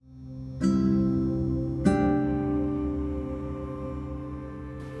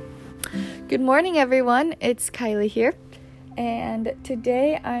Good morning, everyone. It's Kylie here, and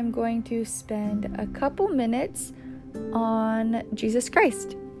today I'm going to spend a couple minutes on Jesus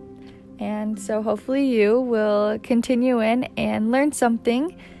Christ. And so hopefully you will continue in and learn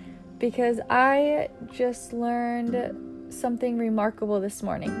something, because I just learned something remarkable this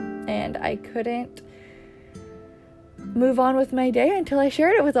morning, and I couldn't move on with my day until I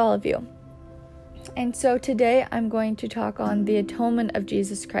shared it with all of you. And so today I'm going to talk on the atonement of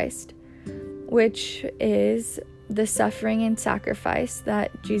Jesus Christ, which is the suffering and sacrifice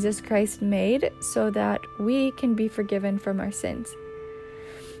that Jesus Christ made so that we can be forgiven from our sins.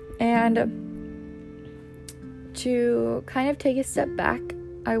 And to kind of take a step back,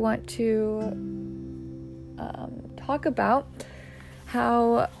 I want to talk about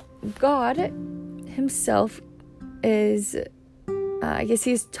how God himself is,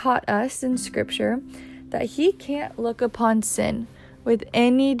 he's taught us in Scripture that he can't look upon sin with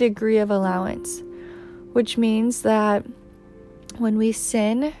any degree of allowance, which means that when we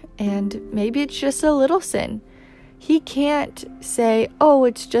sin, and maybe it's just a little sin, he can't say, oh,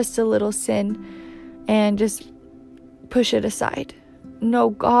 it's just a little sin, and just push it aside.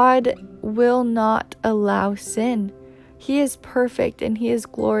 No, God will not allow sin. He is perfect and he is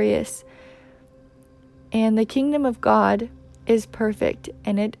glorious. And the kingdom of God is perfect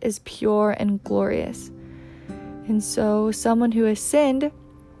and it is pure and glorious. And so someone who has sinned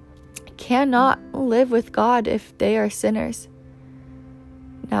cannot live with God if they are sinners.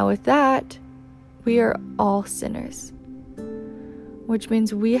 Now with that, we are all sinners, which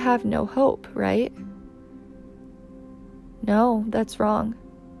means we have no hope, right? No, that's wrong.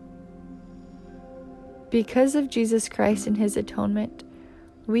 Because of Jesus Christ and his atonement,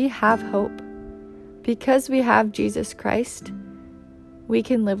 we have hope. Because we have Jesus Christ, we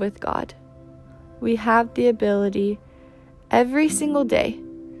can live with God. We have the ability every single day,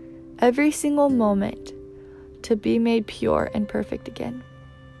 every single moment, to be made pure and perfect again.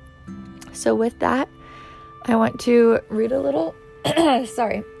 So with that, I want to read a little, I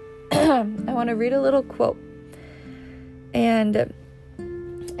want to read a little quote. And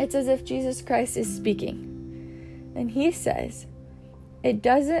it's as if Jesus Christ is speaking. And he says, "It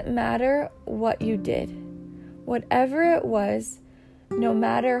doesn't matter what you did. Whatever it was, no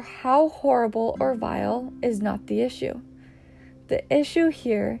matter how horrible or vile, is not the issue. The issue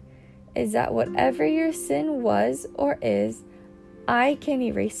here is that whatever your sin was or is, I can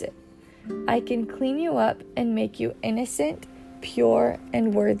erase it. I can clean you up and make you innocent, pure,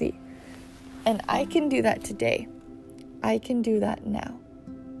 and worthy. And I can do that today. I can do that now."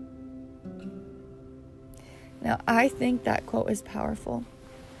 Now, I think that quote is powerful.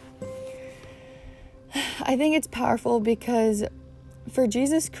 I think it's powerful because for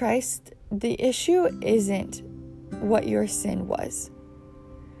Jesus Christ, the issue isn't what your sin was.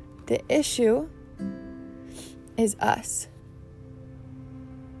 The issue is us.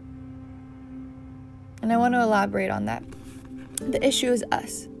 And I want to elaborate on that. The issue is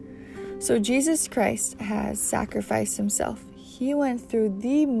us. So Jesus Christ has sacrificed himself. He went through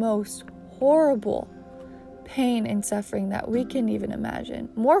the most horrible pain and suffering that we can even imagine.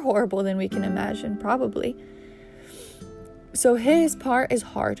 More horrible than we can imagine, probably. So his part is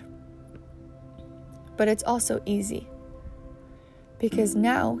hard. But it's also easy. Because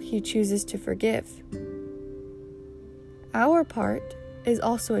now he chooses to forgive. Our part is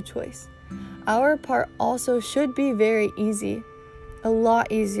also a choice. Our part also should be very easy. A lot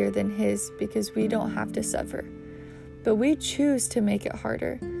easier than his, because we don't have to suffer. But we choose to make it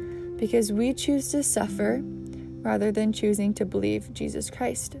harder. Because we choose to suffer rather than choosing to believe Jesus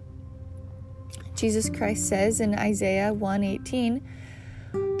Christ. Jesus Christ says in Isaiah 1:18,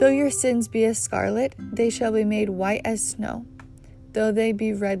 "Though your sins be as scarlet, they shall be made white as snow. Though they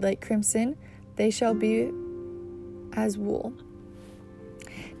be red like crimson, they shall be as wool."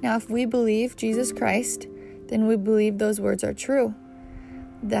 Now, if we believe Jesus Christ, then we believe those words are true,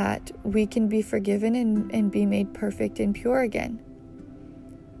 that we can be forgiven and be made perfect and pure again.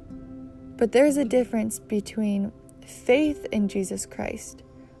 But there's a difference between faith in Jesus Christ,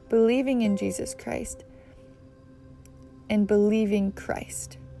 believing in Jesus Christ, and believing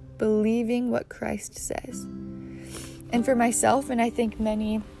Christ, believing what Christ says. And for myself, and I think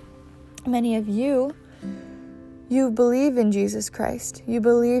many of you, you believe in Jesus Christ. You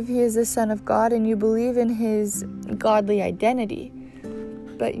believe he is the Son of God, and you believe in his godly identity.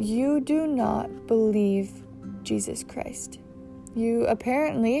 But you do not believe Jesus Christ. You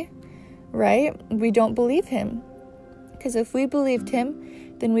apparently, right? We don't believe him. Because if we believed him,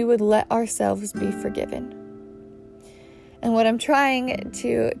 then we would let ourselves be forgiven. And what I'm trying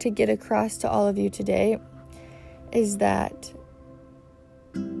to get across to all of you today is that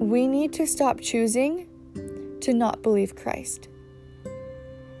we need to stop choosing to not believe Christ.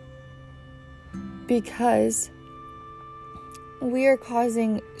 Because we are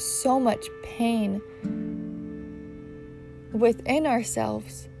causing so much pain within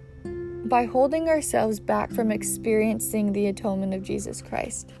ourselves by holding ourselves back from experiencing the atonement of Jesus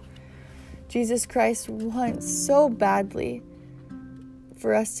Christ. Jesus Christ wants so badly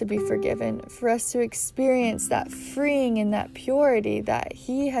for us to be forgiven, for us to experience that freeing and that purity that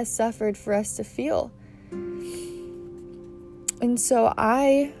He has suffered for us to feel. And so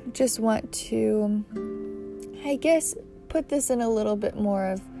I just want to, put this in a little bit more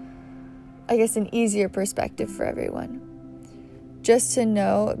of, an easier perspective for everyone. Just to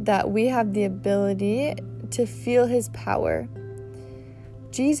know that we have the ability to feel His power.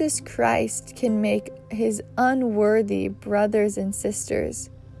 Jesus Christ can make His unworthy brothers and sisters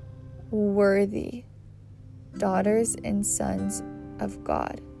worthy daughters and sons of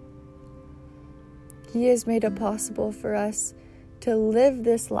God. He has made it possible for us to live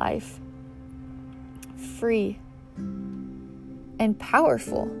this life free and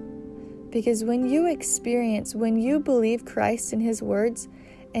powerful. Because when you believe Christ and His words,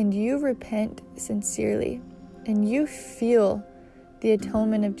 and you repent sincerely, and you feel the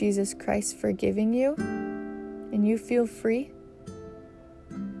atonement of Jesus Christ forgiving you, and you feel free,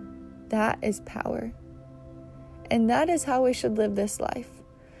 that is power. And that is how we should live this life.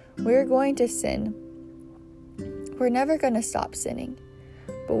 We're going to sin. We're never going to stop sinning,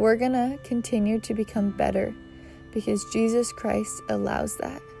 but we're going to continue to become better because Jesus Christ allows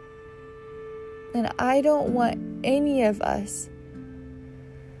that. And I don't want any of us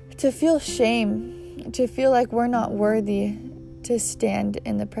to feel shame, to feel like we're not worthy to stand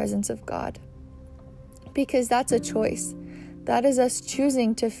in the presence of God, because that's a choice. That is us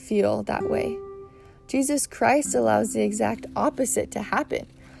choosing to feel that way. Jesus Christ allows the exact opposite to happen.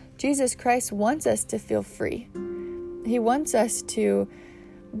 Jesus Christ wants us to feel free. He wants us to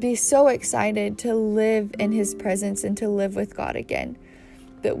be so excited to live in His presence and to live with God again.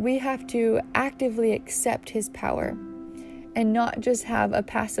 But we have to actively accept His power and not just have a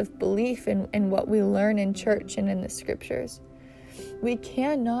passive belief in what we learn in church and in the scriptures. We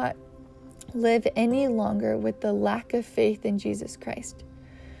cannot live any longer with the lack of faith in Jesus Christ.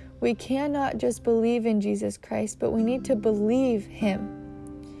 We cannot just believe in Jesus Christ, but we need to believe Him.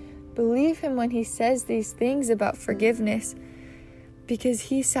 Believe Him when He says these things about forgiveness, because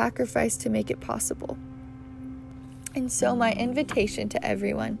He sacrificed to make it possible. And so my invitation to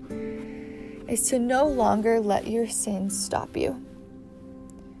everyone is to no longer let your sins stop you,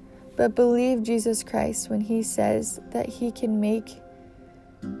 but believe Jesus Christ when He says that He can make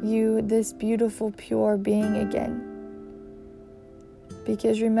you this beautiful, pure being again.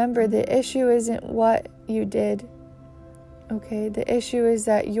 Because remember, the issue isn't what you did. Okay, the issue is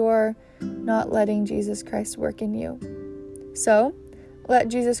that you're not letting Jesus Christ work in you. So, let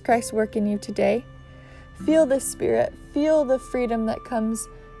Jesus Christ work in you today. Feel the Spirit, feel the freedom that comes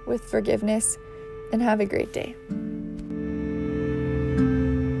with forgiveness, and have a great day.